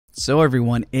So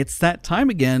everyone, it's that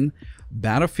time again.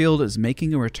 Battlefield is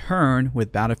making a return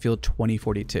with Battlefield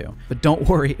 2042. But don't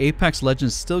worry, Apex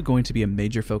Legends is still going to be a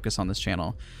major focus on this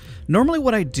channel. Normally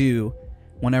what I do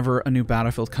whenever a new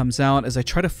Battlefield comes out is I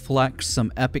try to flex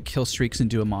some epic kill streaks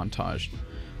and do a montage.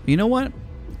 But you know what?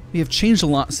 We have changed a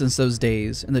lot since those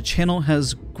days, and the channel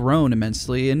has grown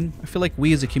immensely, and I feel like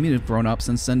we as a community have grown up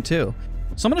since then too.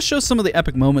 So I'm going to show some of the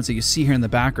epic moments that you see here in the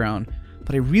background,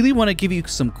 but I really want to give you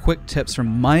some quick tips from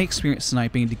my experience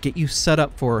sniping to get you set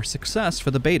up for success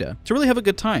for the beta, to really have a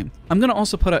good time. I'm going to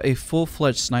also put out a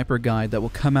full-fledged sniper guide that will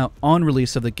come out on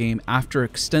release of the game after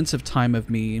extensive time of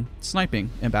me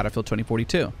sniping in Battlefield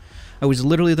 2042. I was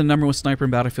literally the #1 sniper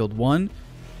in Battlefield 1,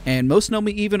 and most know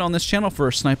me even on this channel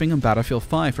for sniping in Battlefield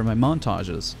 5 for my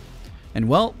montages. And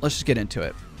well, let's just get into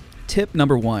it. Tip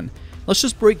number 1. Let's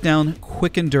just break down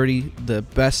quick and dirty the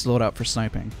best loadout for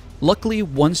sniping. Luckily,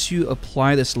 once you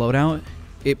apply this loadout,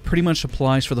 it pretty much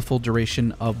applies for the full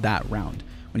duration of that round.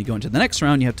 When you go into the next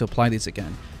round, you have to apply these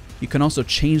again. You can also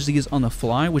change these on the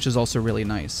fly, which is also really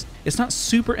nice. It's not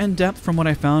super in-depth from what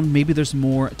I found. Maybe there's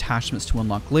more attachments to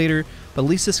unlock later, but at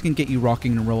least this can get you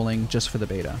rocking and rolling just for the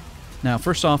beta. Now,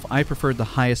 first off, I preferred the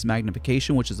highest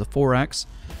magnification, which is the 4x.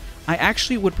 I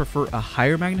actually would prefer a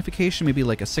higher magnification, maybe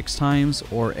like a 6 times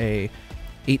or a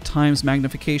 8 times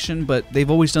magnification, but they've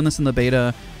always done this in the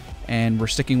beta, and we're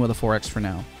sticking with a 4x for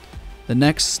now. The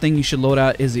next thing you should load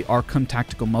out is the Arkham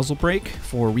Tactical Muzzle Brake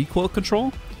for recoil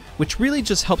control, which really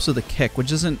just helps with the kick,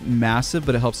 which isn't massive,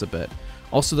 but it helps a bit.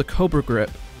 Also the Cobra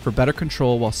Grip for better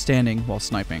control while standing while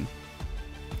sniping,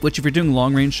 which if you're doing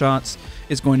long range shots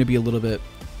is going to be a little bit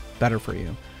better for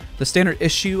you. The standard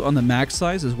issue on the mag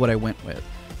size is what I went with.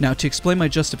 Now, to explain my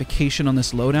justification on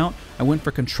this loadout, I went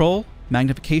for control,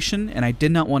 magnification, and I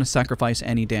did not want to sacrifice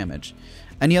any damage.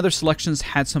 Any other selections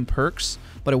had some perks,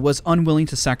 but I was unwilling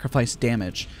to sacrifice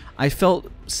damage. I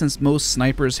felt since most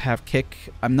snipers have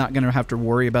kick, I'm not going to have to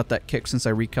worry about that kick since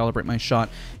I recalibrate my shot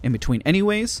in between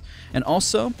anyways. And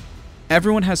also,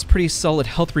 everyone has pretty solid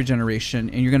health regeneration,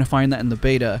 and you're going to find that in the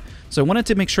beta. So I wanted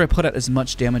to make sure I put out as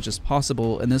much damage as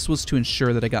possible, and this was to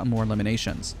ensure that I got more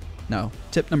eliminations. Now,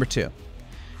 tip number 2.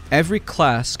 Every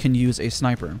class can use a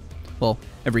sniper. Well,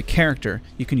 every character.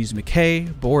 You can use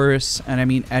McKay, Boris, and I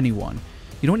mean anyone.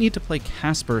 You don't need to play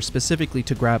Casper specifically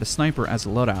to grab a sniper as a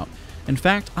loadout. In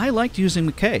fact, I liked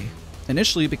using McKay,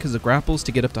 initially because the grapples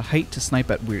to get up to height to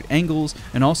snipe at weird angles,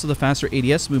 and also the faster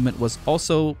ADS movement was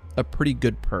also a pretty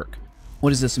good perk. What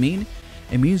does this mean?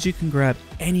 It means you can grab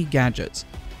any gadgets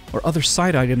or other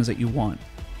side items that you want.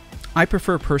 I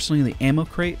prefer personally the ammo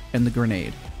crate and the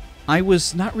grenade. I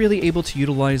was not really able to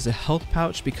utilize the health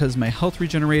pouch because my health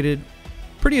regenerated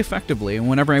pretty effectively, and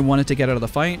whenever I wanted to get out of the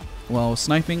fight, well, I was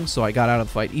sniping, so I got out of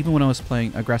the fight even when I was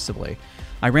playing aggressively.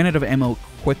 I ran out of ammo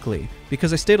quickly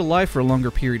because I stayed alive for a longer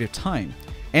period of time.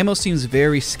 Ammo seems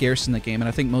very scarce in the game, and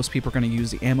I think most people are going to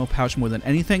use the ammo pouch more than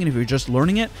anything, and if you're just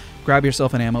learning it, grab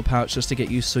yourself an ammo pouch just to get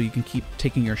used so you can keep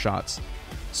taking your shots.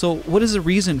 So what is the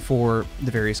reason for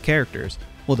the various characters?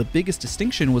 Well, the biggest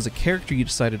distinction was the character you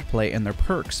decided to play and their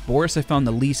perks. Boris I found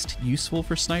the least useful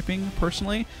for sniping,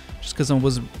 personally, just because I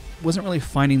wasn't really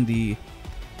finding the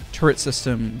turret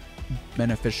system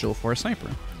beneficial for a sniper.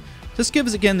 This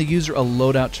gives, again, the user a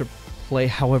loadout to play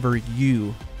however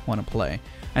you want to play.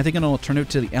 I think an alternative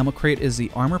to the ammo crate is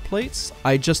the armor plates.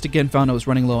 I just, again, found I was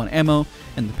running low on ammo,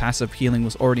 and the passive healing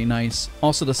was already nice.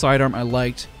 Also, the sidearm I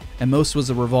liked, and most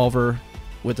was a revolver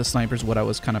with the snipers, what I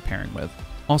was kind of pairing with.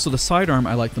 Also, the sidearm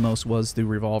I liked the most was the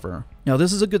revolver. Now,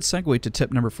 this is a good segue to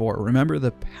tip number 4. Remember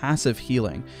the passive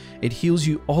healing. It heals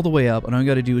you all the way up, and all you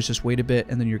got to do is just wait a bit,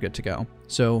 and then you're good to go.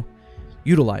 So,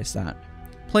 utilize that.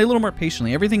 Play a little more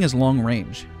patiently. Everything is long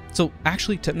range. So,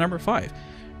 actually, tip number 5.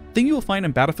 The thing you will find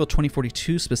in Battlefield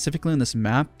 2042, specifically in this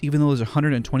map, even though there's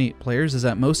 128 players, is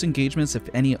that most engagements, if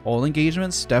any all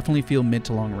engagements, definitely feel mid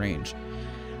to long range.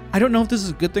 I don't know if this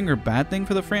is a good thing or bad thing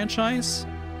for the franchise,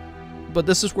 but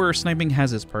this is where sniping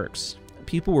has its perks.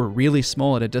 People were really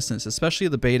small at a distance, especially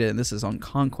the beta, and this is on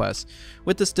Conquest.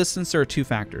 With this distance, there are 2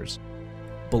 factors: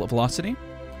 bullet velocity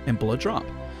and bullet drop.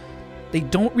 They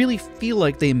don't really feel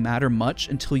like they matter much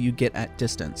until you get at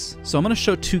distance. So I'm going to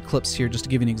show 2 clips here just to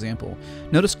give you an example.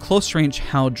 Notice close range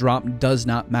how drop does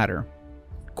not matter.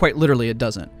 Quite literally, it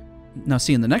doesn't. Now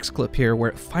see in the next clip here where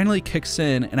it finally kicks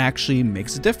in and actually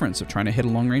makes a difference of trying to hit a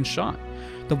long range shot.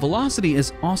 The velocity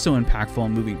is also impactful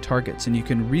on moving targets, and you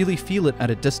can really feel it at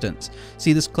a distance.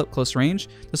 See this clip close range?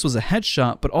 This was a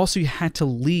headshot, but also you had to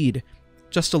lead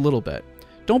just a little bit.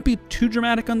 Don't be too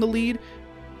dramatic on the lead,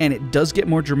 and it does get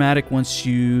more dramatic once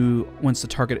the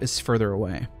target is further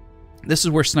away. This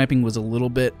is where sniping was a little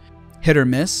bit hit or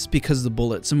miss because of the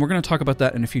bullets, and we're going to talk about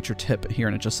that in a future tip here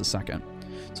in just a second.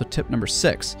 So tip number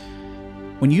 6.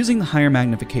 When using the higher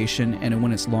magnification and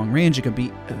when it's long range, it can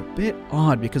be a bit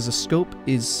odd because the scope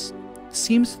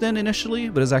seems thin initially,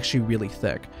 but is actually really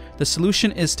thick. The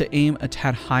solution is to aim a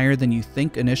tad higher than you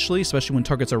think initially, especially when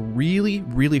targets are really,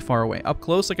 really far away. Up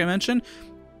close, like I mentioned,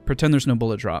 pretend there's no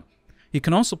bullet drop. You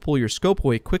can also pull your scope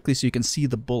away quickly so you can see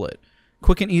the bullet.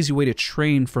 Quick and easy way to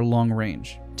train for long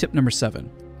range. Tip number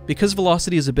 7. Because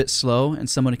velocity is a bit slow and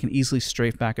someone can easily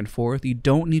strafe back and forth, you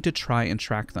don't need to try and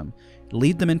track them.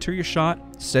 Lead them into your shot,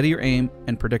 steady your aim,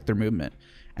 and predict their movement.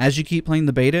 As you keep playing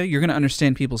the beta, you're going to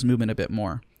understand people's movement a bit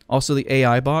more. Also, the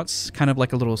AI bots, kind of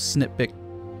like a little Sniping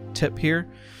tip here,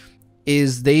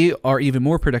 is they are even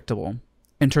more predictable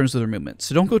in terms of their movement.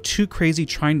 So don't go too crazy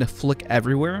trying to flick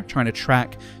everywhere, trying to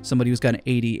track somebody who's got an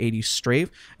 80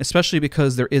 strafe, especially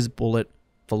because there is bullet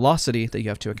velocity that you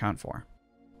have to account for.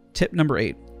 Tip number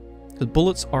 8. The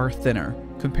bullets are thinner.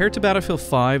 Compared to Battlefield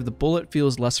 5, the bullet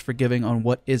feels less forgiving on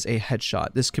what is a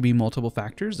headshot. This could be multiple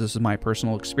factors. This is my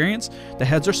personal experience. The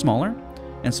heads are smaller,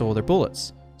 and so are their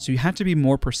bullets. So you have to be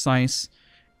more precise,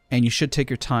 and you should take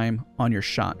your time on your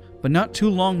shot. But not too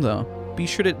long though. Be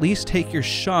sure to at least take your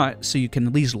shot so you can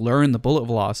at least learn the bullet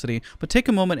velocity, but take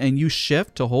a moment and use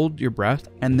shift to hold your breath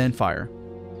and then fire.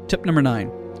 Tip number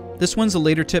 9. This one's a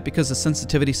later tip because the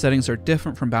sensitivity settings are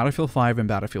different from Battlefield 5 and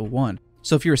Battlefield 1.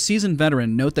 So if you're a seasoned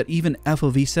veteran, note that even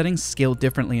FOV settings scale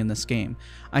differently in this game.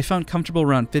 I found comfortable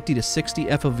around 50 to 60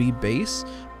 FOV base,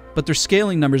 but their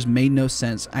scaling numbers made no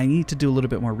sense. I need to do a little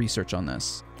bit more research on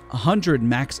this. 100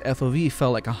 max FOV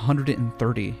felt like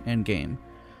 130 in game.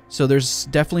 So there's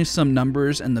definitely some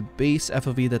numbers, and the base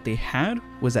FOV that they had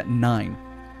was at 9.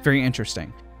 Very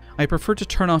interesting. I prefer to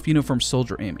turn off uniform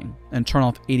soldier aiming and turn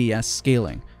off ADS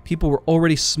scaling. People were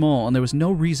already small and there was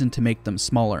no reason to make them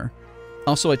smaller.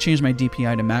 Also, I changed my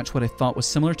DPI to match what I thought was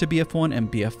similar to BF1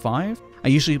 and BF5. I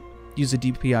usually use a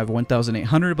DPI of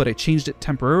 1800, but I changed it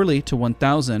temporarily to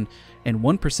 1000 and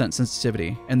 1%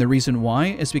 sensitivity. And the reason why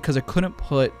is because I couldn't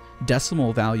put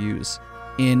decimal values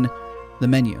in the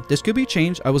menu. This could be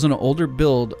changed. I was on an older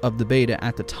build of the beta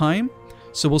at the time,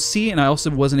 so we'll see, and I also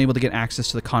wasn't able to get access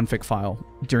to the config file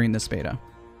during this beta.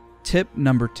 Tip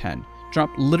number 10. Drop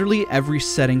literally every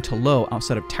setting to low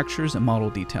outside of textures and model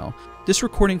detail. This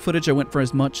recording footage I went for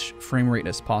as much frame rate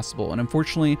as possible, and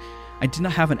unfortunately I did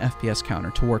not have an FPS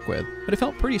counter to work with, but it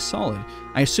felt pretty solid.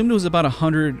 I assumed it was about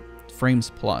 100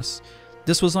 frames plus.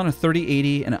 This was on a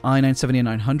 3080 and an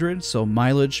i9-7900, so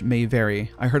mileage may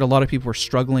vary. I heard a lot of people were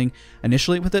struggling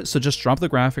initially with it, so just drop the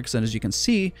graphics, and as you can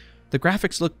see, the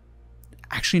graphics look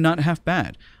actually not half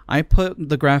bad. I put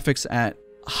the graphics at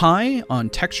high on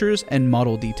textures and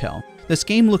model detail. This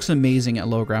game looks amazing at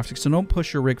low graphics, so don't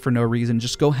push your rig for no reason.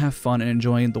 Just go have fun and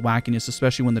enjoy the wackiness,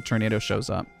 especially when the tornado shows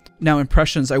up. Now,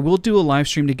 impressions. I will do a live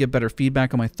stream to get better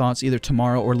feedback on my thoughts either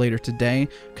tomorrow or later today,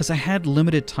 because I had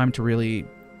limited time to really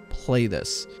play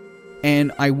this.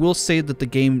 And I will say that the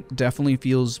game definitely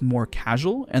feels more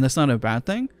casual, and that's not a bad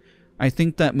thing. I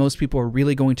think that most people are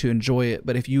really going to enjoy it,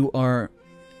 but if you are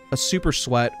a super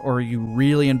sweat or you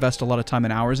really invest a lot of time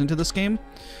and hours into this game,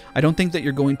 I don't think that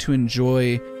you're going to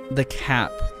enjoy the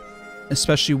cap,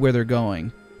 especially where they're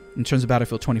going in terms of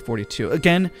Battlefield 2042.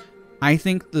 Again, I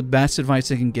think the best advice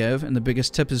I can give and the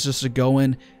biggest tip is just to go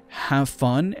in, have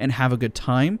fun, and have a good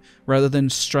time rather than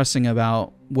stressing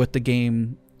about what the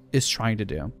game is trying to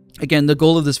do. Again, the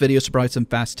goal of this video is to provide some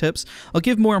fast tips. I'll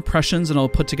give more impressions and I'll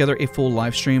put together a full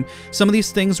live stream. Some of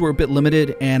these things were a bit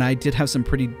limited and I did have some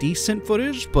pretty decent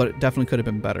footage, but it definitely could have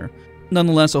been better.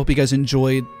 Nonetheless, I hope you guys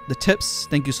enjoyed the tips.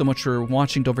 Thank you so much for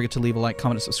watching. Don't forget to leave a like,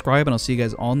 comment, and subscribe, and I'll see you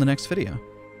guys all in the next video.